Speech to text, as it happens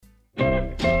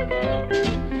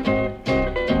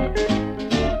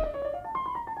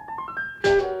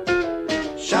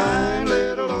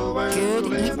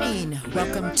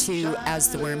to As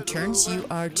the Worm Turns. You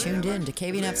are tuned in to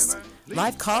KVNF's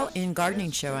live call-in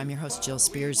gardening show. I'm your host, Jill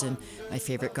Spears, and my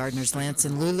favorite gardeners, Lance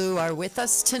and Lulu, are with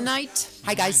us tonight.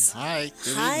 Hi, guys. Hi.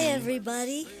 Hi,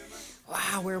 everybody.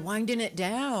 Wow, we're winding it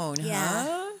down,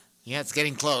 huh? Yeah, it's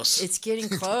getting close. It's getting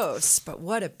close, but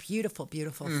what a beautiful,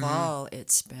 beautiful fall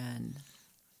it's been.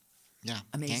 Yeah,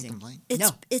 amazing. Can't complain.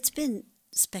 It's been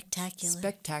spectacular.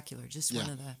 Spectacular, just one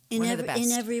of the best.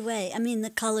 In every way. I mean, the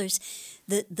colors,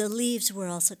 the leaves were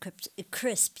also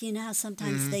crisp. You know how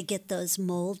sometimes they get those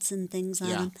molds and things on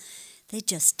them? They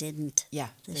just didn't. Yeah,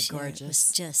 they're gorgeous. It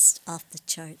was just off the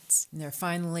charts. And they're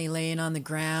finally laying on the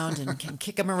ground and can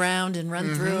kick them around and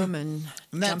run through them and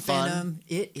jump in them.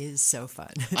 It is so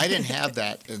fun. I didn't have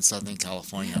that in Southern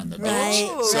California on the beach.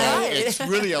 Right. So it's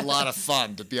really a lot of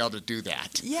fun to be able to do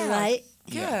that. Yeah. Right?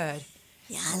 Good.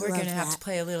 Yeah, We're going to have to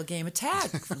play a little game of tag,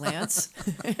 Lance.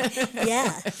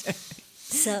 Yeah.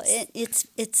 So it's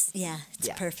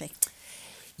perfect.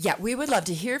 Yeah, we would love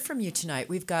to hear from you tonight.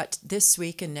 We've got this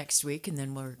week and next week, and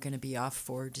then we're going to be off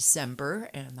for December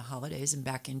and the holidays and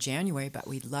back in January, but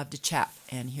we'd love to chat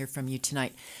and hear from you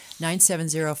tonight.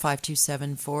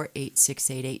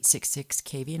 970-527-486-8866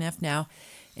 KVNF now.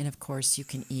 And, of course, you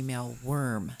can email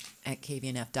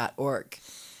worm@kvnf.org.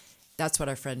 That's what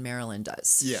our friend Marilyn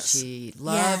does. Yes. She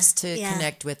loves to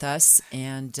connect with us,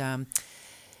 and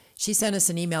she sent us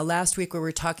an email last week where we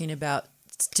were talking about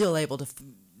still able to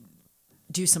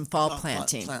do some fall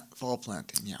planting. Fall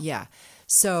planting, yeah. Yeah.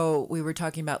 So we were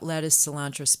talking about lettuce,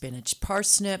 cilantro, spinach,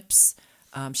 parsnips.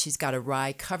 She's got a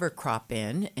rye cover crop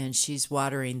in, and she's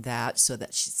watering that so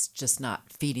that she's just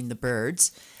not feeding the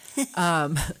birds.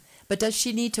 But does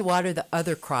she need to water the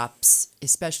other crops,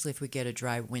 especially if we get a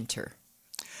dry winter?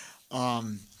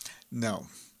 No,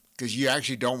 because you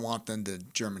actually don't want them to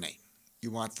germinate.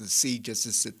 You want the seed just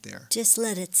to sit there. Just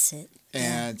let it sit.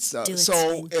 And so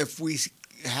if we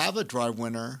have a dry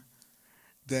winter,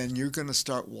 then you're going to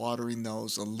start watering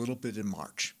those a little bit in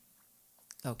March.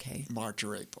 Okay. March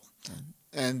or April.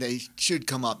 And they should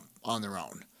come up on their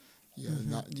own.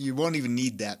 You won't even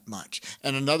need that much.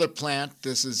 And another plant,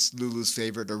 this is Lulu's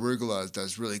favorite, arugula,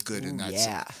 does really good in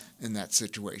that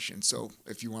situation. So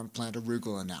if you want to plant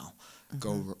arugula now,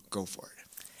 go for it.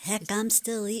 Heck, I'm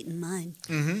still eating mine.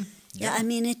 Mm-hmm. Yeah, I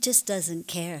mean, it just doesn't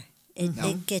care.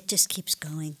 It just keeps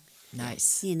going.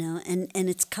 Nice. You know, and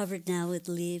it's covered now with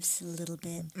leaves a little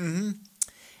bit. Mm-hmm.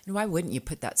 And why wouldn't you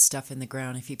put that stuff in the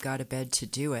ground if you've got a bed to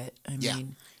do it? I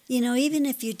mean, you know, even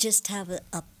if you just have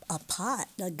a pot,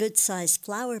 a good-sized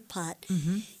flower pot,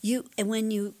 and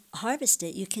when you harvest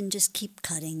it, you can just keep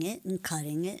cutting it and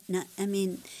cutting it.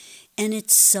 And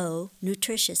it's so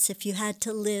nutritious. If you had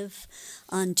to live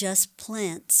on just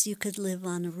plants, you could live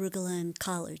on arugula and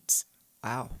collards.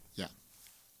 Wow. Yeah.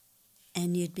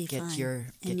 And you'd be fine. Get your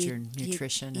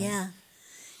nutrition. You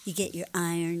get your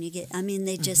iron.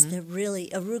 They just, they're really,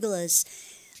 arugula's,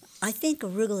 I think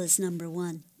arugula is number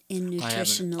one in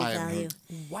nutritional value.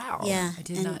 Wow. Yeah. I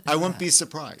did not. I wouldn't be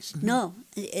surprised. No,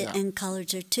 and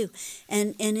collards are too.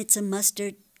 And it's a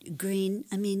mustard green.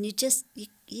 I mean, you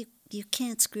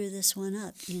can't screw this one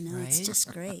up, Right? It's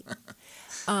just great.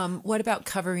 What about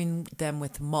covering them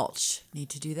with mulch? Need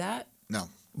to do that? No.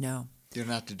 No. You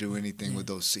don't have to do anything with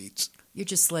those seeds. You're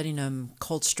just letting them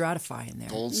cold stratify in there.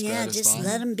 Just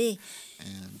let them be.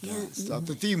 And stuff.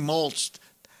 If you mulched,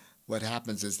 what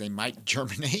happens is they might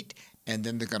germinate, and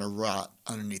then they're going to rot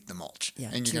underneath the mulch.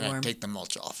 Yeah, and you're going to take the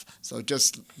mulch off. So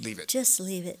just leave it. Just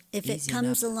leave it. If it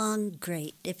comes along,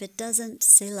 great. If it doesn't,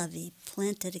 c'est la vie.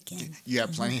 Plant it again. You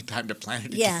have plenty of time to plant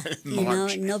it again in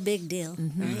March. No big deal.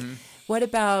 Right? What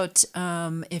about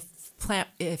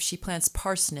if she plants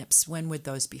parsnips, when would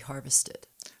those be harvested?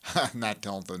 Not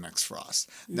till the next frost.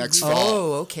 Next fall.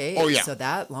 Oh, okay. Oh, yeah. So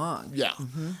that long. Yeah.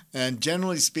 And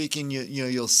generally speaking,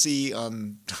 you'll see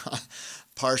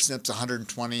parsnips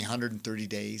 120, 130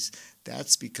 days.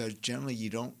 That's because generally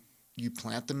you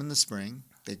plant them in the spring.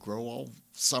 They grow all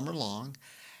summer long,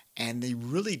 and they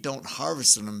really don't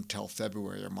harvest them until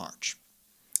February or March.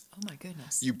 Oh, my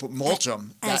goodness. You mulch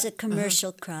them. As a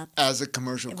commercial crop. As a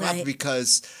commercial crop, right.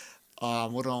 Because,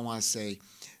 what do I want to say?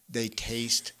 They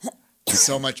taste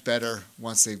so much better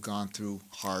once they've gone through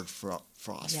hard frost,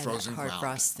 frozen hard ground.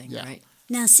 Frost thing, right?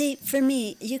 Now, see, for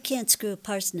me, you can't screw a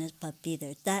parsnip up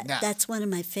either. That's one of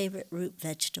my favorite root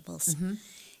vegetables.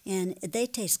 And they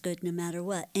taste good no matter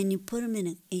what. And you put them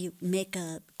you make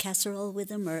a casserole with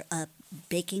them or a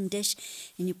baking dish,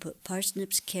 and you put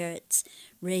parsnips, carrots,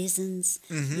 raisins,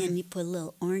 and you put a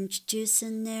little orange juice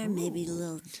in there, maybe a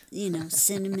little,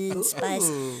 cinnamon,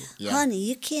 spice. Yeah. Honey,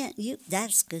 you can't,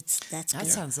 that's good. That's That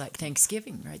good. sounds like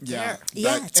Thanksgiving right Yeah. there.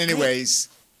 Yeah, But it's anyways,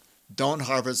 don't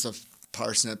harvest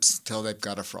parsnips till they've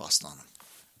got a frost on them.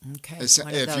 Okay. If one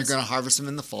of you're those. going to harvest them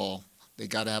in the fall, they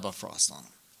got to have a frost on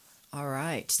them. All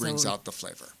right. Brings So out the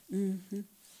flavor.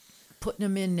 putting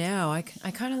them in now, I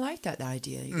kind of like that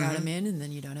idea. You got them in, and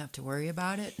then you don't have to worry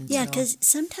about it. Yeah, because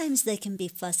sometimes they can be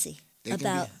fussy They can be-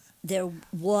 about their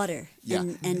water Yeah.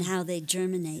 and how they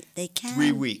germinate. They can.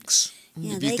 3 weeks.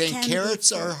 Yeah, If you they think can be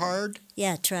carrots are full. hard,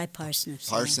 Yeah, try parsnips.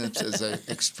 yeah. parsnips is an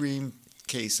extreme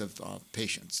case of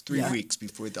patience. 3 Yeah. weeks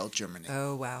before they'll germinate.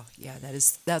 Oh wow, yeah,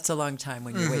 that's a long time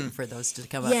when you're waiting for those to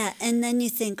come up. Yeah, and then you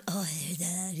think, oh, they're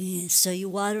that. Yeah. So you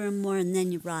water them more, and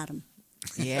then you rot them.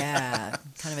 Yeah,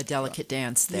 kind of a delicate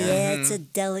dance there. Yeah, it's a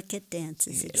delicate dance.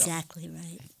 Is exactly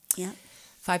right. Yeah.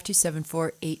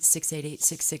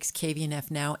 527-486-8866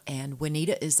 KVNF now, and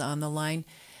Juanita is on the line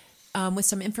with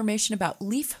some information about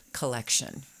leaf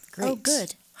collection. Great. Oh,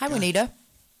 good. Hi, Juanita.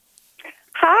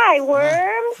 Hi,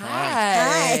 Worms.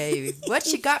 Hi.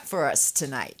 What you got for us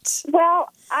tonight? Well,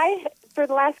 for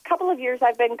the last couple of years,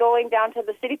 I've been going down to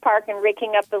the city park and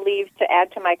raking up the leaves to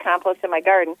add to my compost in my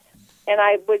garden. And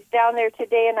I was down there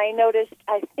today, and I noticed,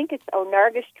 I think it's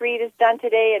Onarga Street is done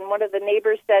today, and one of the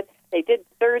neighbors said they did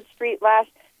 3rd Street last.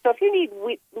 So if you need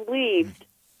leaves,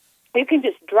 you can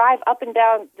just drive up and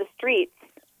down the streets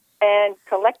and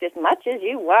collect as much as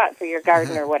you want for your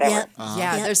garden or whatever. Yep.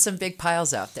 Yeah, Yep. there's some big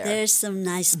piles out there. There's some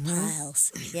nice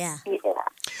piles. Yeah. Yeah.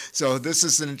 So this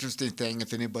is an interesting thing.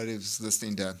 If anybody's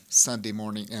listening to Sunday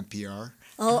morning NPR,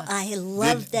 Oh, I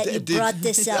love that you did- brought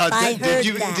this up. I heard did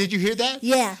you, that. Did you hear that?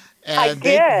 Yeah. I And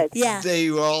did. Yeah. They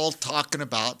were all talking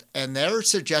about, and their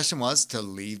suggestion was to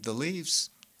leave the leaves.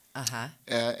 Uh-huh.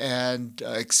 And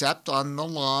except on the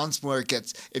lawns where it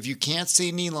gets, if you can't see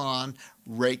any lawn,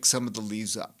 rake some of the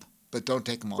leaves up, but don't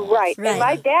take them all off. Right. Right. And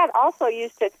my dad also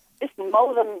used to just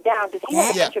mow them down because he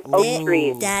had a Yeah. bunch of oak Ooh.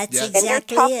 trees. That's Yeah. And they're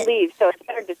exactly tough it. leaves, so it's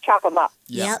better to chop them up.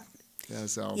 Yep. Yeah,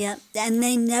 so Yep. And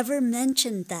they never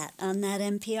mentioned that on that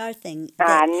NPR thing.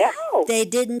 I know. They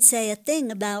didn't say a thing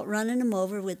about running them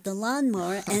over with the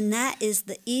lawnmower, and that is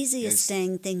the easiest Yes.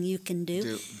 dang thing you can do.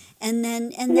 do. And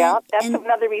then, Yeah, that's and,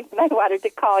 another reason I wanted to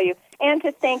call you. And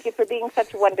to thank you for being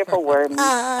such wonderful worms.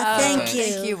 thank you.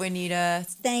 Thank you, Juanita.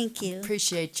 Thank you.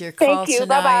 Appreciate your Thank call you.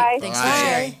 tonight. Bye-bye. Thanks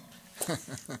Bye. for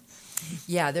sharing.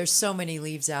 Yeah, there's so many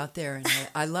leaves out there, and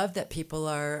I love that people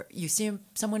are. You see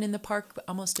someone in the park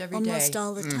almost every day. Almost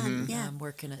all the time. Yeah.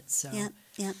 Working it. So Yep.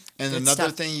 Yep. And Good another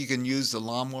stuff. thing you can use the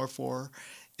lawnmower for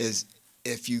is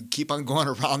if you keep on going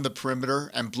around the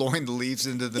perimeter and blowing the leaves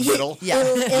into the middle, Yeah.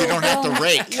 you don't have to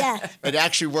rake. Yeah. It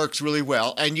actually works really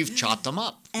well, and you've chopped them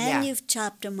up. And Yeah. you've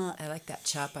chopped them up. I like that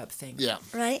chop up thing. Yeah.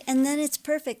 Right, and then it's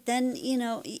perfect. Then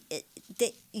the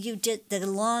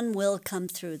lawn will come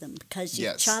through them because you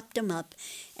Yes. chopped them up,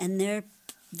 and they're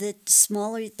the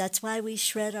smaller. That's why we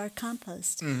shred our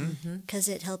compost because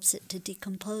it helps it to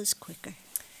decompose quicker.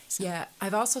 Yeah,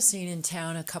 I've also seen in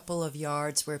town a couple of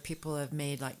yards where people have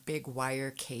made like big wire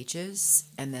cages,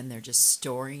 and then they're just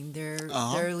storing their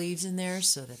leaves in there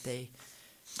so that they,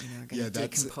 are going to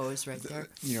that's- decompose right there.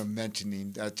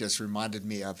 Mentioning that just reminded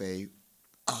me of a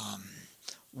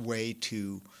way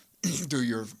to do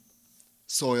your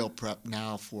soil prep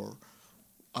now for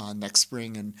next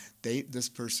spring. And this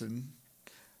person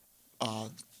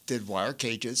did wire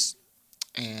cages,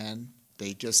 and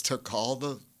they just took all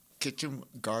the kitchen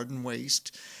garden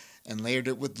waste and layered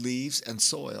it with leaves and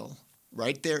soil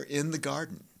right there in the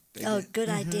garden. They Oh, good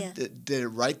idea. did it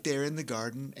right there in the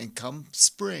garden, and come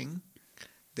spring,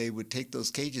 they would take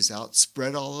those cages out,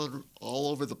 spread all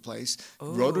over the place,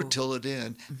 rototill it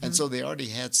in, and so they already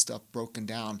had stuff broken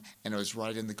down, and it was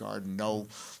right in the garden. No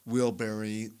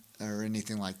wheelbarrow or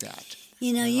anything like that.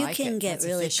 You know, I you like can it. get That's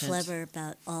really efficient. clever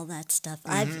about all that stuff.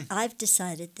 I've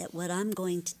decided that what I'm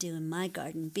going to do in my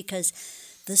garden, because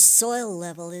the soil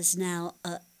level is now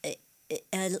at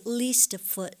least a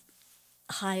foot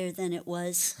higher than it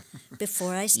was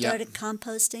before I started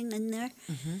composting in there.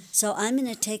 So I'm going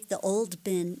to take the old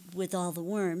bin with all the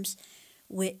worms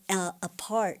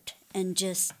apart and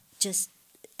just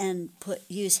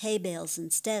use hay bales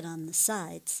instead on the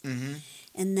sides.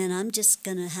 And then I'm just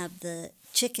going to have the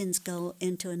chickens go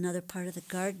into another part of the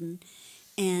garden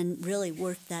and really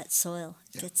work that soil,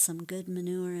 get some good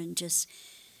manure, and just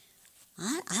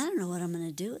I don't know what I'm going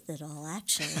to do with it all,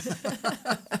 actually.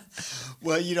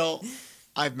 Well,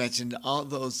 I've mentioned all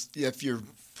those. If you're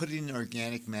putting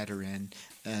organic matter in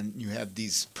and you have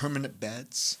these permanent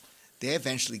beds, they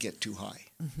eventually get too high.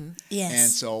 Yes. And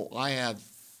so I have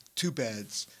 2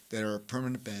 beds that are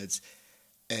permanent beds,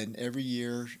 and every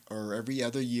year or every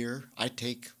other year, I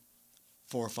take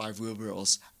 4 or 5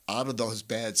 wheelbarrows out of those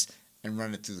beds and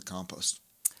run it through the compost.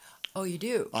 Oh, you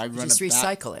do? I You run just it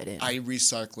back- recycle it in. I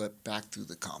recycle it back through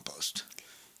the compost.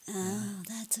 Oh,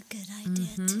 that's a good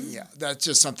idea too. Yeah, that's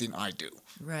just something I do.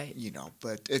 Right.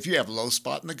 But if you have a low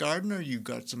spot in the garden or you've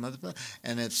got some other,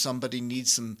 and if somebody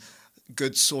needs some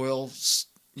good soil,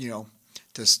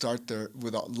 to start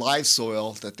with a live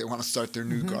soil that they want to start their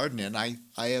new garden in, I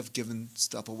have given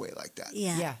stuff away like that.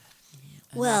 Yeah. Yeah.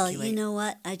 Well, Inoculate. you know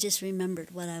what? I just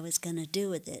remembered what I was going to do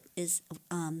with it is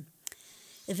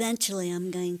eventually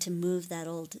I'm going to move that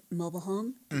old mobile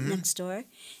home next door,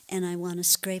 and I want to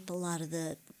scrape a lot of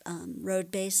the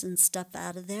road base and stuff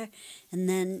out of there, and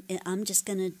then I'm just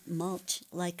going to mulch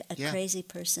like a crazy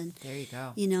person. There you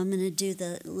go. I'm going to do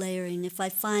the layering. If I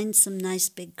find some nice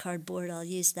big cardboard, I'll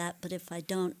use that, but if I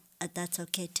don't, that's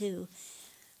okay too.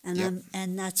 And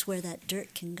and that's where that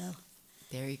dirt can go.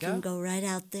 There you Can go. go right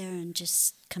out there and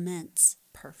just commence.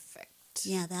 Perfect.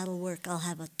 Yeah, that'll work. I'll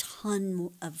have a ton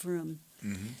of room.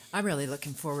 I'm really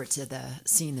looking forward to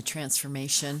seeing the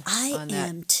transformation I on that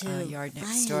am too. yard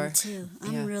next I door. am too.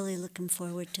 I'm Yeah. really looking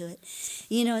forward to it.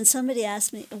 And somebody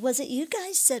asked me, was it you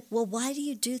guys said, well, why do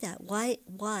you do that? Why?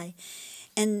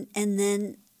 And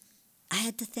then I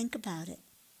had to think about it.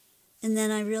 And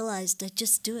then I realized I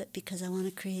just do it because I want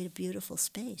to create a beautiful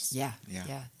space. Yeah. Yeah.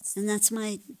 Yeah. And that's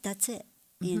it.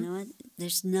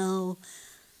 There's no,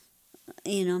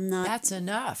 I'm not. That's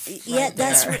enough. Yeah, right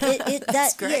that's there.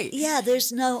 That's great. Yeah,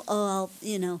 there's no. Oh,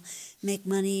 I'll make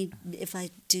money if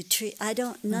I do tree. I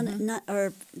don't. Not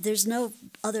or there's no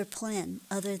other plan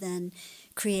other than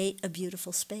create a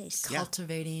beautiful space.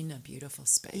 Cultivating a beautiful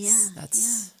space. Yeah,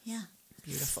 That's yeah,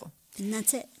 beautiful. and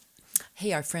that's it.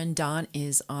 Hey, our friend Don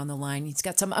is on the line. He's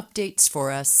got some updates for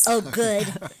us. Oh, good.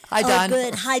 Hi, Don. Oh,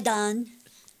 good. Hi, Don.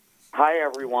 Hi,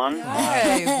 everyone.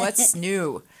 Hey, what's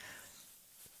new?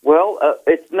 Well,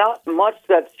 it's not much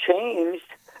that's changed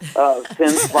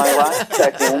since my last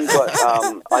check-in, but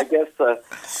I guess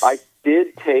I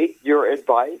did take your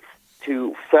advice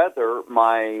to feather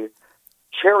my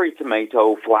cherry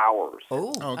tomato flowers.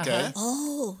 Oh, Okay.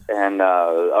 Oh, And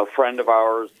a friend of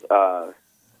ours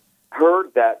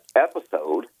heard that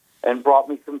episode and brought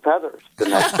me some feathers the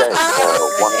next day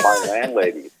for one of my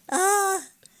landladies.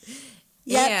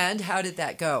 Yep. And how did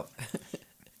that go?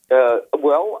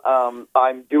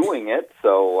 I'm doing it,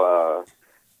 so,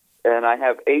 and I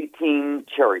have 18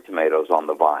 cherry tomatoes on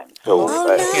the vine. So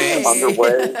it's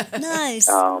underway. nice.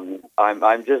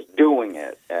 I'm just doing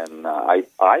it, and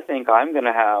I think I'm going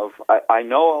to have, I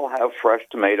know I'll have fresh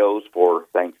tomatoes for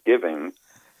Thanksgiving,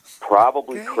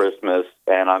 probably Great. Christmas,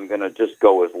 and I'm going to just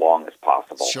go as long as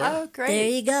possible. Sure. Oh, great. There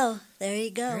you go. There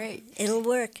you go. Great. It'll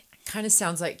work. Kind of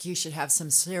sounds like you should have some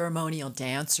ceremonial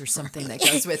dance or something that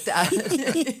goes with that.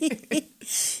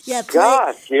 Yeah.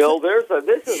 Gosh, Jill,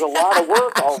 this is a lot of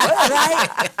work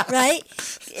already. right.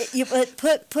 You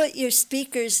put your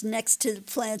speakers next to the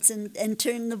plants and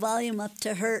turn the volume up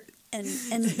to hurt and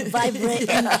vibrate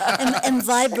and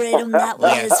vibrate them that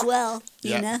way as well.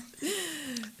 You Yeah. know.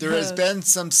 There has been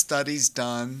some studies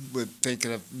done with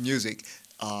thinking of music.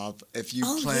 If you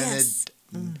planted, yes.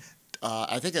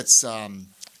 I think it's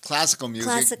classical music,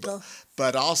 Classical.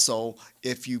 but also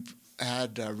if you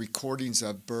had recordings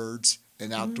of birds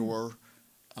and outdoor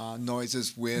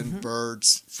noises, wind,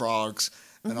 birds, frogs,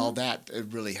 and all that, it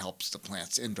really helps the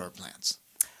plants, indoor plants.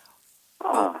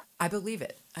 I believe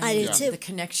it. I do too. The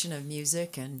connection of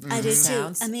music and I do too.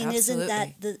 sounds. I mean, absolutely.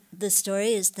 isn't that the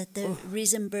story is that the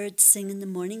reason birds sing in the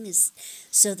morning is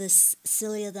so the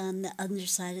cilia on the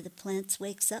underside of the plants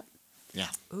wakes up? Yeah.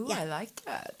 Ooh, Yeah. I like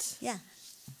that. Yeah.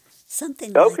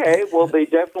 Something like Okay, well, they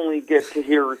definitely get to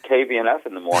hear KVNF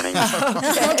in the morning.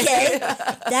 that. Okay.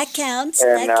 That counts.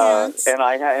 And, that counts. and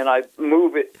I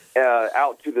move it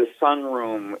out to the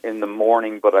sunroom in the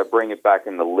morning, but I bring it back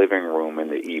in the living room in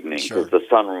the evening because Sure. the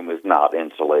sunroom is not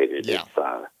insulated. Yeah.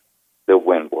 It's, the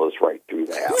wind blows right through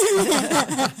the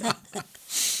house.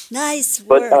 Nice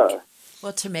But work.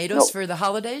 Well, tomatoes for the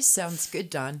holidays sounds good,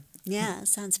 Don. Yeah,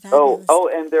 sounds fabulous.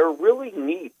 and they're really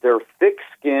neat. They're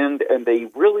thick-skinned, and they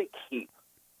really keep.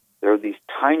 They're these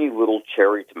tiny little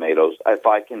cherry tomatoes. If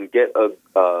I can get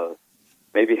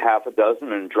maybe half a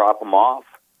dozen and drop them off,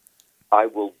 I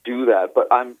will do that. But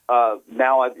I'm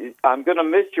going to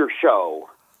miss your show.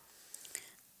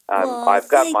 Well, I've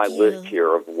got thank my you. list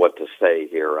here of what to say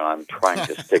here, and I'm trying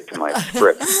to stick to my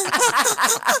script.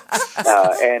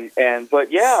 But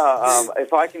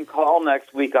if I can call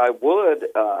next week, I would.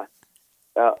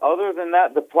 Other than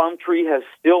that, the plum tree has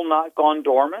still not gone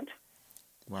dormant.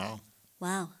 Wow.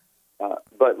 Wow.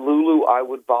 But Lulu, I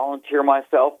would volunteer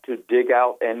myself to dig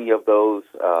out any of those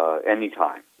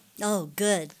anytime. Oh,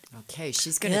 good. Okay,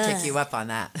 she's going to take you up on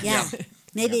that. Yeah.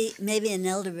 Maybe an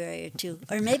elderberry or two.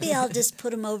 Or maybe I'll just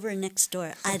put them over next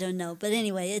door. I don't know. But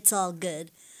anyway, it's all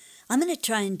good. I'm going to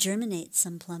try and germinate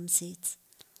some plum seeds.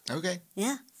 Okay.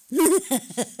 Yeah.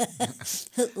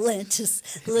 Len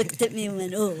just looked at me and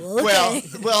went, oh, okay.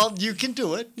 Well, you can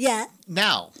do it. Yeah.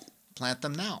 Now. Plant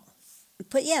them now.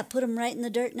 Put them right in the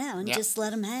dirt now and Yeah. just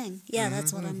let them hang. Yeah,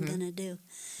 that's what I'm going to do.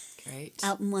 Great.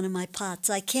 Out in one of my pots.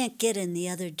 I can't get in the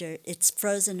other dirt. It's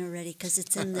frozen already because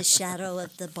it's in the shadow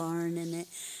of the barn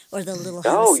or the little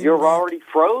house. Oh, in you're back. already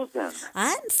frozen.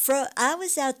 I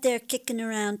was out there kicking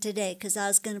around today because I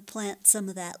was going to plant some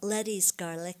of that lettuce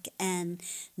garlic, and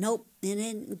nope, it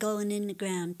ain't going in the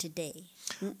ground today.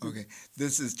 Okay.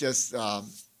 This is just a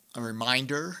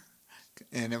reminder,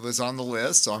 and it was on the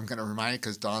list, so I'm going to remind you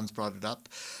because Dawn's brought it up.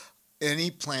 Any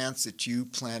plants that you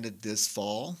planted this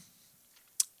fall,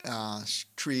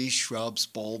 trees, shrubs,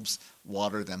 bulbs,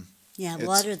 water them. Yeah,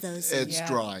 water those. It's Yeah.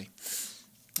 dry.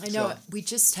 I know we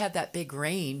just had that big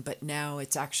rain, but now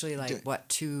it's actually like,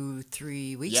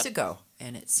 2-3 weeks Yep. ago,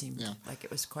 and it seemed like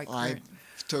it was quite clear. I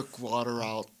took water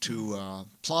out to a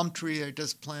plum tree I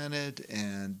just planted,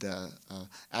 and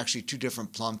actually 2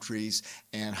 different plum trees,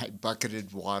 and I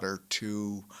bucketed water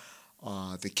to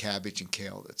the cabbage and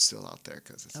kale that's still out there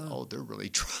because they're really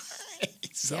dry.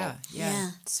 So,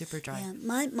 yeah, super dry. Yeah,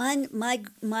 my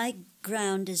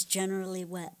ground is generally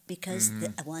wet because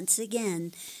once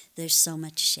again, there's so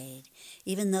much shade.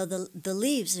 Even though the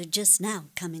leaves are just now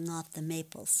coming off the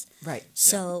maples, Right.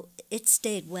 so it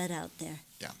stayed wet out there.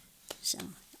 Yeah. So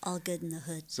all good in the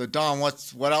hood. So Dawn,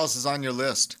 what else is on your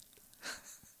list?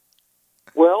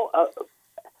 Well,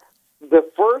 the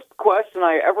first question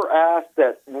I ever asked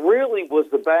that really was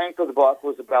the bang for the buck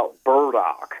was about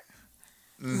burdock.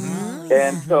 Mm-hmm.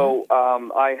 And so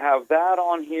I have that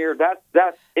on here.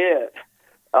 That's it.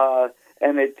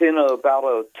 And it's in about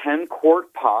a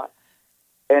 10-quart pot.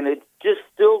 And it's just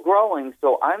still growing,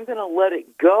 so I'm going to let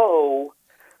it go.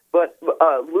 But,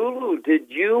 Lulu, did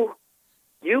you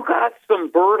got some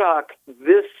burdock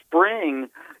this spring.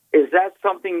 Is that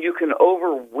something you can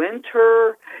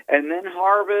overwinter and then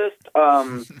harvest?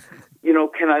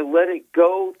 Can I let it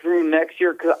go through next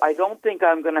year? Because I don't think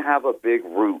I'm going to have a big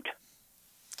root.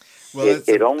 Well,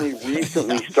 it only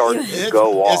recently started to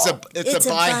go off. It's a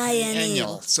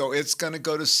biennial, so it's going to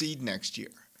go to seed next year.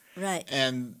 Right.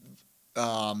 And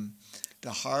to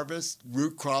harvest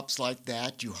root crops like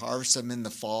that, you harvest them in the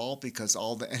fall because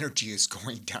all the energy is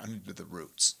going down into the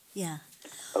roots. Yeah.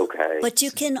 Okay. But you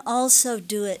can also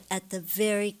do it at the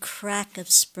very crack of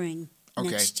spring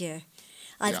next year.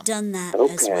 I've done that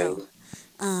as well.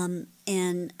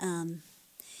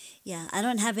 I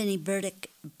don't have any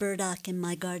burdock in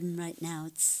my garden right now.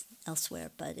 It's elsewhere,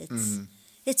 but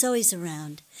it's always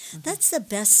around. That's the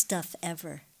best stuff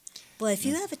ever. Boy, if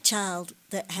you have a child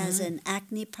that has an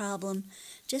acne problem,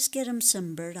 just get them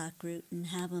some burdock root and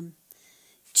have them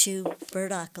chew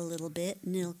burdock a little bit,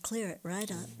 and it'll clear it right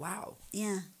up. Wow.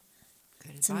 Yeah.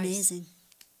 Good It's advice. amazing.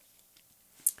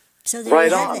 So there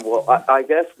Right you have on. it. Well, I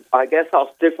guess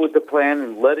I'll stick with the plan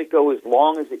and let it go as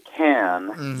long as it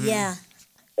can, Yeah.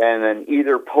 and then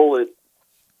either pull it,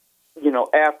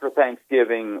 after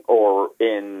Thanksgiving or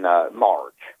in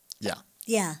March.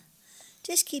 Yeah.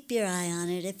 Just keep your eye on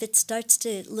it. If it starts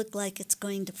to look like it's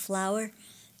going to flower,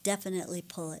 definitely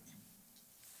pull it.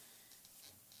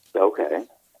 Okay.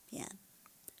 Yeah.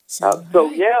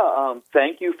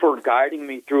 Thank you for guiding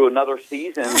me through another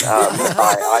season.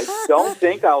 I don't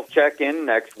think I'll check in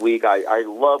next week. I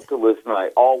love to listen. I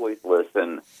always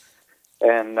listen.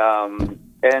 And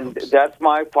that's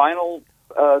my final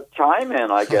chime in,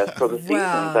 I guess, for the season.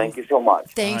 Wow. Thank you so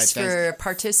much. Thanks All right, for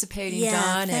participating, Yeah,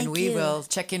 Dawn, and thank we you. will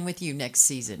check in with you next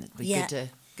season. It'll be Yeah.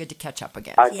 good to catch up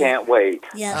again. I can't wait.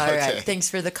 Yeah. All right. Okay. Thanks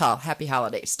for the call. Happy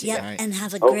holidays to Yep. you. Right. And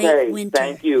have a great Okay, winter.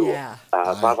 thank you. Yeah.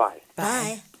 Bye-bye.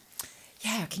 Bye.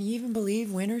 Yeah, can you even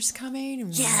believe winter's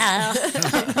coming? Yeah.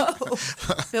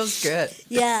 Feels good.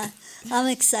 Yeah. I'm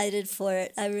excited for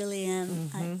it. I really am.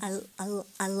 Mm-hmm.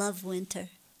 I love winter.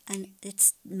 And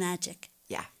it's magic.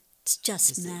 Yeah. It's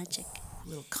just magic. A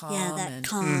little calm. Yeah, that and,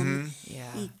 calm.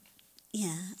 Yeah.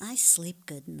 Yeah, I sleep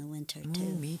good in the winter,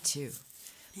 too. Me too.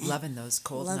 Loving those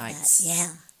cold Love nights. that.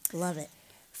 Yeah. Love it.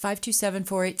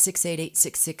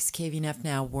 527-486-8866 KVNF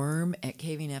Now.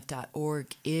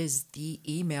 worm@kvnf.org is the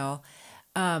email.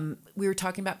 We were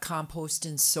talking about compost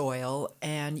and soil,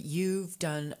 and you've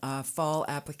done a fall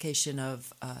application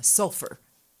of sulfur.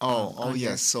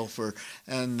 Yes, sulfur.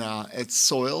 And it's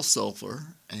soil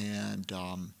sulfur. And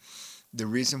the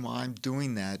reason why I'm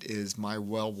doing that is my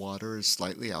well water is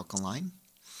slightly alkaline.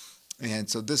 And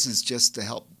so this is just to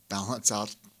help balance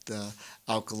out the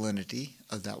alkalinity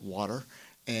of that water.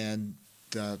 And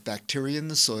the bacteria in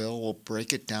the soil will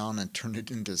break it down and turn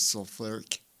it into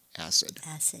sulfuric acid.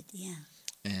 Acid, yeah.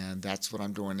 And that's what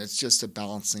I'm doing. It's just a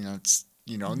balancing.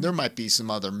 And there might be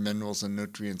some other minerals and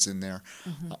nutrients in there.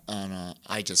 And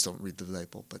I just don't read the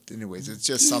label. But anyways, it's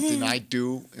just something I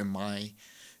do in my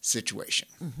situation.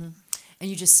 And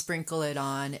you just sprinkle it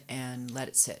on and let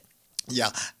it sit.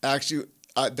 Yeah, actually,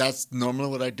 that's normally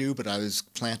what I do. But I was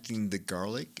planting the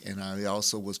garlic, and I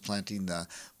also was planting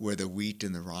where the wheat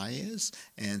and the rye is.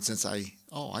 And since I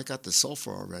got the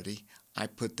sulfur already, I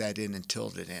put that in and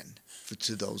tilled it in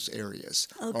to those areas.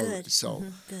 Oh, good. So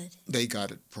good. They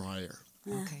got it prior.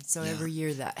 Okay, so every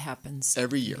year that happens.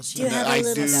 Every year. Do you have I a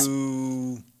little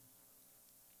do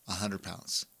 100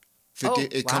 pounds. 50,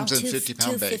 it comes in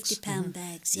 50-pound bags. 50-pound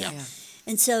bags, yeah. Yeah.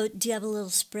 And so, do you have a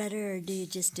little spreader, or do you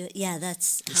just do it? Yeah,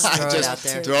 that's Just throw it out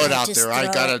there. Throw it Yeah, out just there. I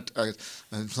throw got it.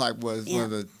 one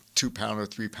of the 2-pound or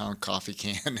 3-pound coffee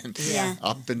can, and Yeah.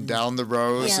 up and down the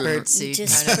rows. Yeah, And, Bird seed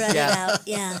just kind of, spread yeah. it out.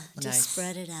 Yeah, just Nice.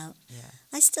 spread it out. Yeah.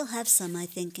 I still have some, I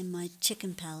think, in my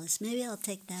chicken palace. Maybe I'll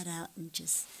take that out and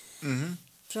just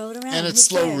throw it around. and it's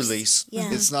Who slow cares? release.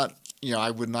 Yeah. It's not,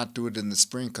 I would not do it in the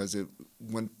spring because it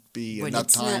wouldn't be When enough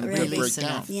it's time not to ready. break down.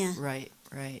 enough. Yeah. Right.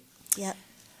 Yep.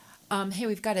 Hey,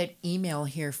 we've got an email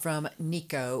here from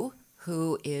Nico,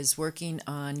 who is working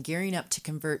on gearing up to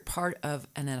convert part of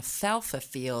an alfalfa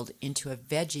field into a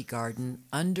veggie garden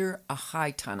under a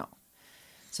high tunnel.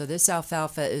 So this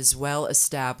alfalfa is well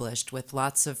established with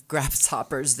lots of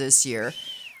grasshoppers this year.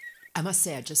 I must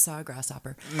say, I just saw a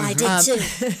grasshopper. I did too.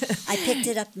 I picked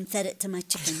it up and fed it to my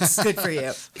chickens. Good for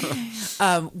you.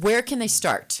 Where can they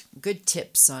start? Good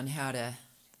tips on how to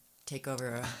take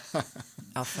over a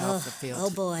alfalfa field. Oh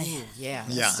boy. Ooh, yeah.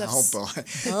 Yeah, Stuff's- oh boy.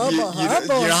 Oh, you, boy. you, Oh,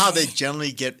 boy. you know how they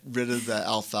generally get rid of the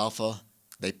alfalfa?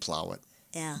 They plow it.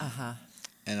 Yeah. Uh-huh.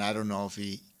 And I don't know if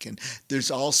he can.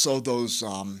 There's also those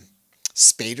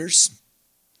spaders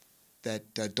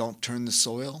that don't turn the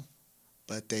soil,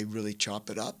 but they really chop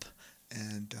it up.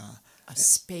 And A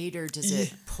spader, does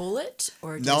it pull it?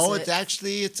 Or does no, it... it's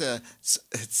actually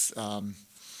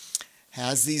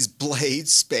has these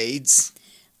blades, spades.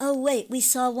 Oh wait, we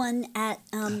saw one at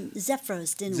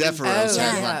Zephyros, didn't we? Zephyros, Oh,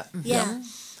 yeah. yeah.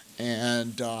 Yeah.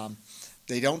 And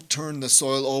they don't turn the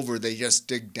soil over; they just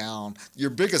dig down. Your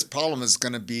biggest problem is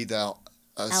going to be the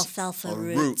Alfalfa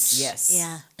roots. roots. Yes.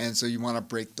 Yeah. And so you want to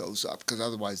break those up because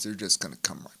otherwise they're just going to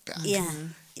come right back. Yeah.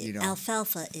 You know.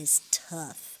 Alfalfa is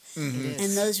tough. It is.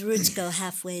 And those roots go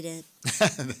halfway to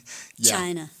Yeah.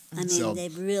 China. I mean, So- they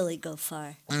really go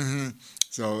far.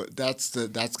 So that's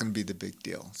going to be the big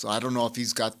deal. So I don't know if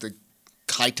he's got the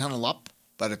high tunnel up,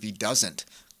 but if he doesn't,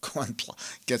 go and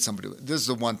get somebody. This is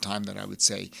the one time that I would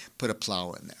say put a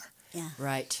plow in there Yeah.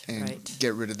 Right, and right.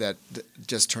 get rid of that.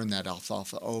 Just turn that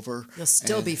alfalfa over. You'll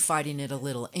still and- be fighting it a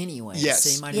little anyway. Yes. So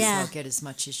you might Yeah. as well get as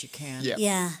much as you can. Yeah.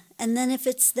 Yeah. And then if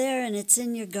it's there and it's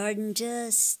in your garden,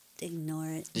 just ignore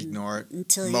it. Ignore it.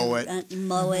 Until Mow you it.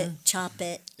 mow it, chop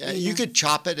it. Yeah, you you know. could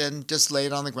chop it and just lay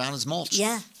it on the ground as mulch.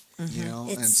 Yeah. You know,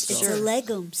 and It's so it's a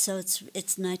legume, so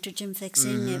it's nitrogen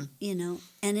fixing,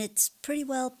 and it's pretty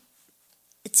well.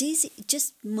 It's easy.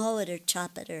 Just mow it or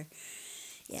chop it or,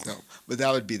 yeah. So, but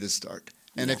that would be the start.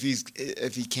 And Yeah.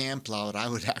 if he can plow it, I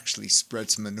would actually spread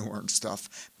some manure and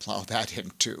stuff, plow that in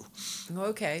too.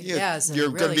 Okay. You- Yeah. So you're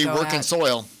really going to be go working at-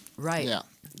 soil. Right. Yeah.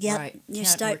 Yep, Right. you're Can't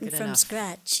starting work it from enough.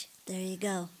 scratch. There you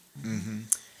go.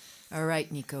 All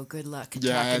right, Nico. Good luck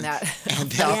Yeah, attacking and- that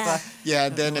and alfalfa. Yeah,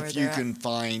 Don't then know where if you they're can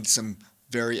find some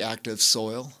very active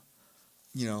soil,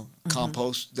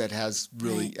 compost that has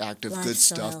really Right. active Live good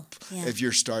stuff. soil, yeah. If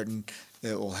you're starting,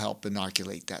 it will help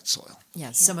inoculate that soil.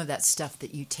 Yeah, some of that stuff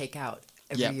that you take out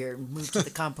every Yep. year, move to the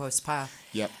compost pile.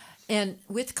 Yep. And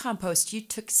with compost, you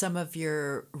took some of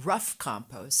your rough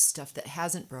compost, stuff that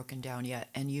hasn't broken down yet,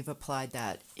 and you've applied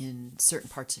that in certain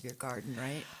parts of your garden,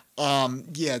 right?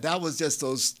 Yeah, that was just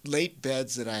those late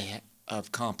beds that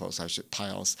of compost,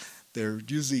 piles. They're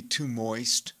usually too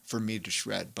moist for me to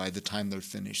shred by the time they're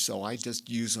finished. So I just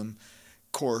use them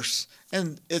coarse.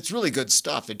 And it's really good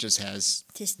stuff. It just has,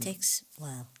 Just takes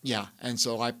wow. yeah. And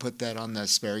so I put that on the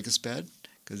asparagus bed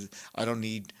because I don't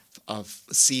need a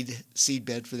seed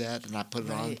bed for that. And I put it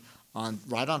Right. on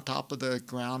right on top of the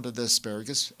ground of the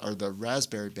asparagus or the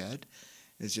raspberry bed.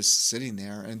 It's just sitting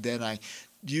there. And then I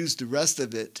use the rest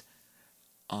of it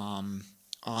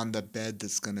on the bed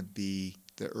that's going to be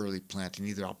the early planting.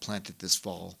 Either I'll plant it this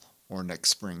fall or next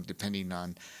spring, depending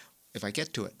on if I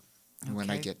get to it and when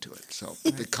I Okay. get to it. So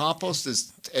the compost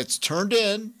it's turned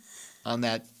in on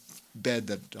that bed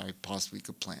that I possibly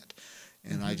could plant.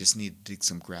 And I just need to dig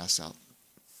some grass out.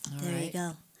 All There you right.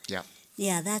 go. Yeah.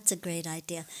 Yeah, that's a great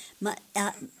idea.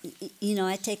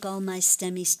 I take all my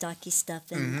stemmy, stocky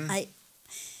stuff, and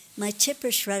my chipper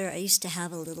shredder. I used to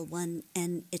have a little one,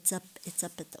 and it's up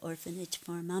at the orphanage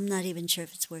farm. I'm not even sure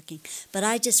if it's working, but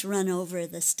I just run over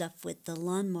the stuff with the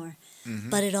lawnmower.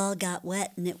 But it all got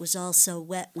wet, and it was all so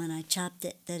wet when I chopped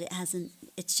it that it hasn't.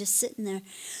 It's just sitting there.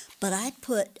 But I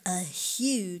put a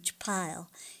huge pile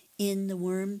in the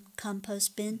worm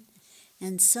compost bin,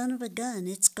 and son of a gun,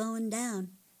 it's going down.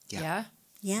 Yeah.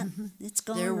 Yeah, it's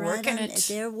going They're right working on. it.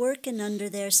 They're working under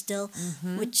there still,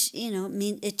 which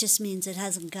it just means it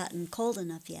hasn't gotten cold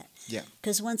enough yet. Yeah.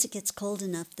 Because once it gets cold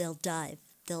enough, they'll dive.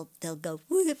 They'll go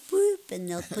whoop whoop, and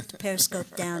they'll put the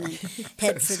periscope down and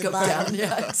head for the Go bottom. down.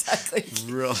 Yeah, exactly.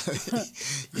 Really?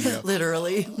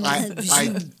 Literally.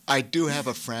 I do have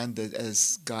a friend that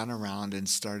has gone around and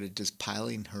started just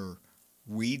piling her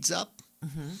weeds up.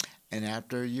 And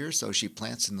after a year or so, she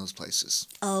plants in those places.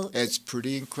 Oh, It's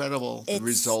pretty incredible the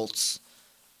results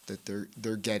that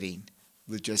they're getting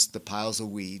with just the piles of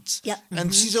weeds. Yep.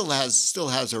 And she still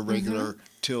has her regular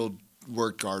tilled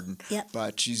work garden. Yep.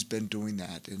 But she's been doing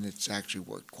that, and it's actually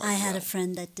worked quite I well. had a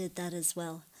friend that did that as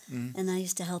well. And I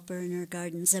used to help her in her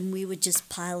gardens, and we would just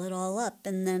pile it all up.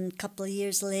 And then a couple of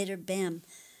years later, bam,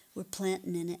 we're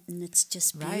planting in it, and it's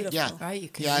just beautiful. Yeah. Right, you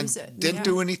can use and it. didn't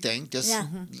do anything. Just Yeah.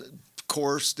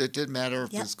 course. It didn't matter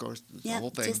if Yep. it's course. The Yeah, whole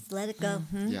thing. just let it go.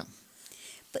 Yeah.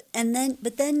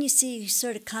 But then you see you're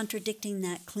sort of contradicting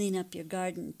that clean up your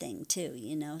garden thing too,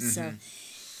 So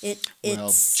Well,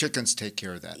 it's chickens take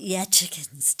care of that. yeah,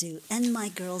 chickens do. And my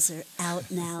girls are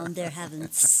out now and they're having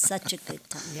such a good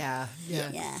time. Yeah.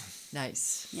 Yeah.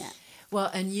 Nice. Yeah. Well,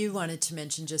 and you wanted to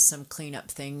mention just some cleanup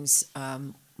things.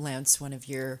 Lance, one of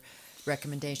your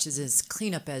recommendations is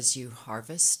clean up as you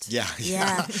harvest. Yeah.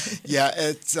 Yeah. Yeah.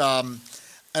 It's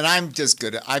and I'm just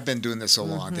good. I've been doing this so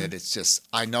long that it's just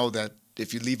I know that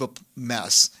if you leave a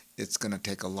mess, it's going to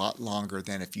take a lot longer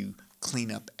than if you clean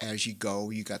up as you go.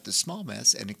 You got the small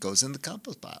mess, and it goes in the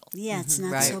compost pile. Yeah, it's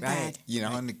not Right, so right. bad.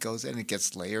 And it goes and it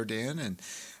gets layered in,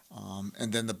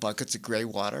 and then the buckets of gray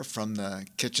water from the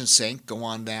kitchen sink go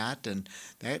on that, and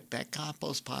that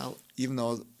compost pile, even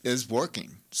though it is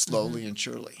working slowly and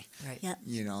surely, Right. Yep.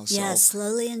 So Yeah,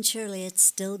 slowly and surely it's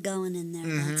still going in there,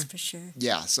 that's for sure.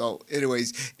 yeah. So,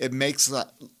 anyways, it makes it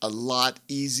a lot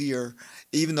easier,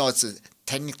 even though it's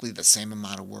technically the same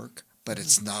amount of work, but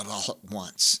it's not all at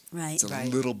once. Right. It's a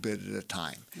Right. little bit at a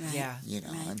time. Right. Yeah.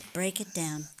 Right. and- Break it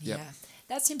down. Yep. Yeah.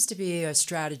 That seems to be a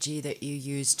strategy that you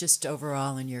use just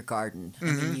overall in your garden. I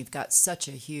mean, you've got such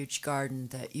a huge garden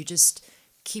that you just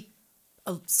keep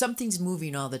something's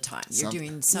moving all the time. You're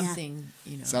doing something,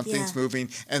 Something's Yeah. moving.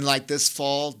 And like this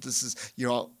fall, this is,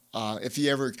 if you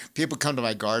ever, people come to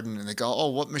my garden and they go, oh,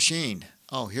 what machine?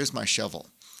 Oh, here's my shovel.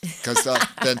 Because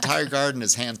the entire garden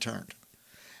is hand turned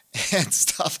and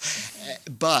stuff.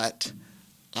 But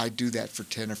I do that for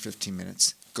 10 or 15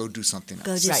 minutes. Go do something else.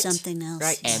 Go do Right. something else.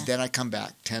 Right. And then I come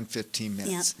back 10, 15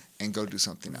 minutes and go do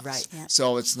something else. Right. Yep.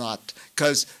 So it's not,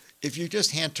 because if you're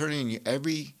just hand turning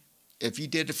if you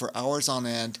did it for hours on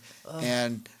end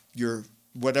and your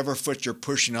whatever foot you're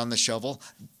pushing on the shovel,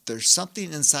 there's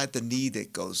something inside the knee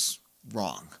that goes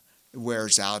wrong. It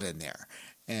wears out in there.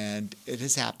 And it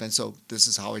has happened. So this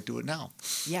is how I do it now.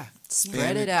 Yeah.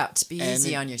 Spread it out. Be and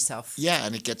easy it- on yourself. Yeah,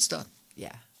 and it gets done.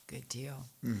 Yeah. Good deal.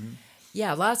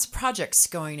 Yeah, lots of projects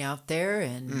going out there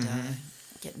and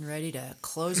getting ready to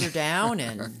close her down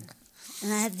and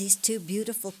And I have these two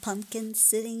beautiful pumpkins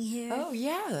sitting here. oh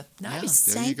yeah, nice.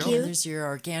 there you Thank go. you. There's your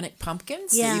organic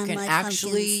pumpkins Yeah, that you can my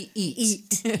actually pumpkins.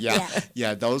 eat. Yeah. Yeah.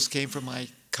 Yeah, those came from my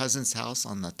cousin's house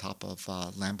on the top of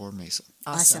Lambour Mesa.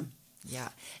 Awesome. Yeah,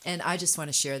 and I just want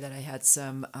to share that I had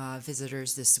some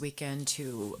visitors this weekend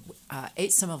who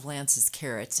ate some of Lance's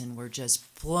carrots and were just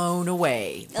blown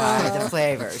away by the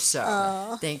flavor.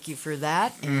 So thank you for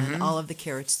that and all of the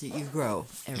carrots that you grow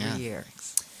every Yeah. year.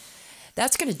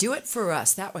 That's going to do it for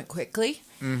us. That went quickly.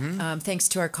 Thanks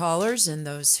to our callers and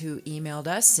those who emailed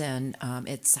us. And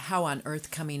it's How on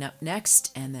Earth coming up next,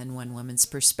 and then One Woman's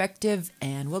Perspective.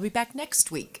 And we'll be back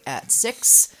next week at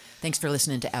 6. Thanks for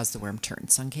listening to As the Worm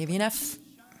Turns on KVNF.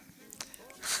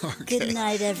 Good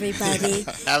night, everybody.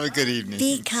 Have a good evening.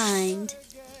 Be kind.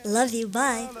 Love you.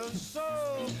 Bye.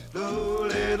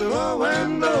 Little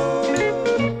window.